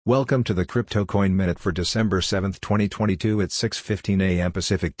Welcome to the Crypto Coin Minute for December 7, 2022 at 6:15 a.m.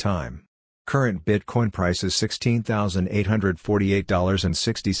 Pacific Time. Current Bitcoin price is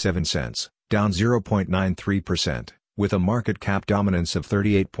 $16,848.67, down 0.93%, with a market cap dominance of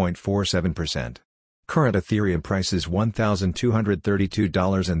 38.47%. Current Ethereum price is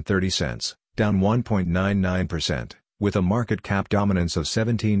 $1,232.30, down 1.99%, with a market cap dominance of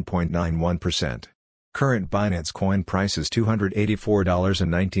 17.91%. Current Binance Coin price is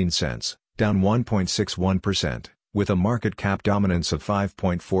 $284.19, down 1.61%, with a market cap dominance of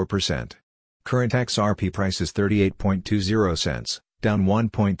 5.4%. Current XRP price is 38.20 cents, down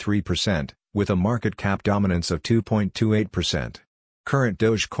 1.3%, with a market cap dominance of 2.28%. Current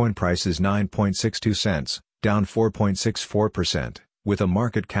Dogecoin price is 9.62 cents, down 4.64%, with a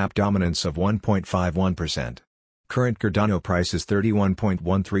market cap dominance of 1.51%. Current Cardano price is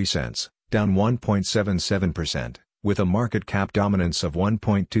 31.13 cents, down 1.77%, with a market cap dominance of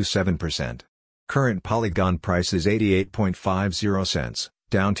 1.27%. Current Polygon price is 88.50 cents,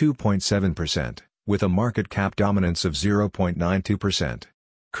 down 2.7%, with a market cap dominance of 0.92%.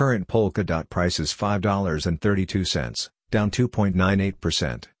 Current Polkadot price is $5.32, down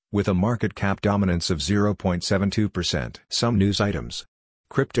 2.98%, with a market cap dominance of 0.72%. Some news items.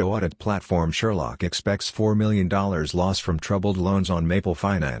 Crypto audit platform Sherlock expects $4 million loss from troubled loans on Maple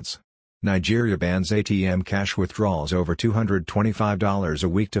Finance. Nigeria bans ATM cash withdrawals over $225 a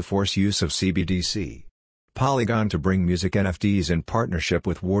week to force use of CBDC. Polygon to bring music NFTs in partnership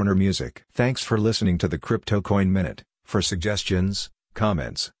with Warner Music. Thanks for listening to the Crypto Coin Minute. For suggestions,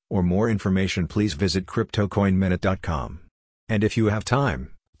 comments, or more information, please visit CryptoCoinMinute.com. And if you have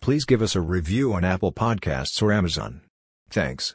time, please give us a review on Apple Podcasts or Amazon. Thanks.